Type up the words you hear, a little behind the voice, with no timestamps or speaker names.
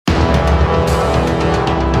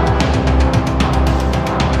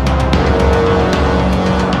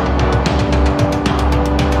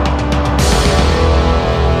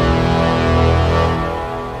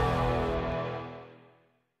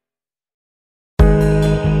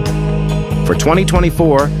For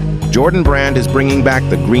 2024, Jordan Brand is bringing back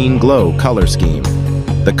the Green Glow color scheme.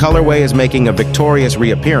 The colorway is making a victorious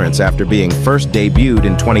reappearance after being first debuted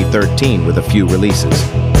in 2013 with a few releases.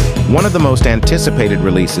 One of the most anticipated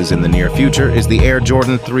releases in the near future is the Air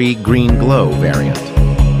Jordan 3 Green Glow variant.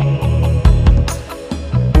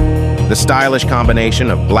 The stylish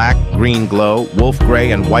combination of black, green glow, wolf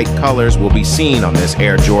gray, and white colors will be seen on this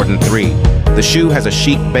Air Jordan 3. The shoe has a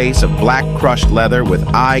chic base of black crushed leather with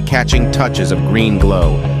eye-catching touches of green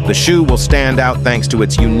glow. The shoe will stand out thanks to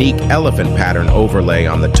its unique elephant pattern overlay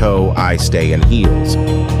on the toe, eye stay, and heels.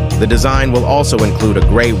 The design will also include a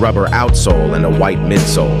gray rubber outsole and a white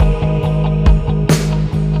midsole.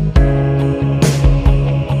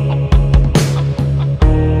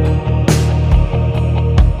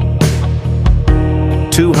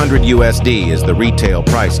 200 USD is the retail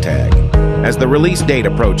price tag. As the release date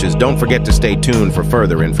approaches, don't forget to stay tuned for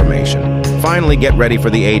further information. Finally, get ready for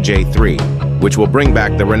the AJ3, which will bring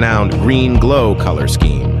back the renowned Green Glow color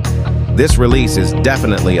scheme. This release is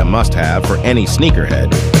definitely a must-have for any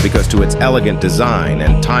sneakerhead because to its elegant design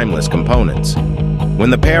and timeless components. When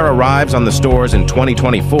the pair arrives on the stores in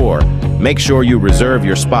 2024, make sure you reserve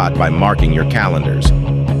your spot by marking your calendars.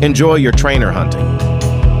 Enjoy your trainer hunting.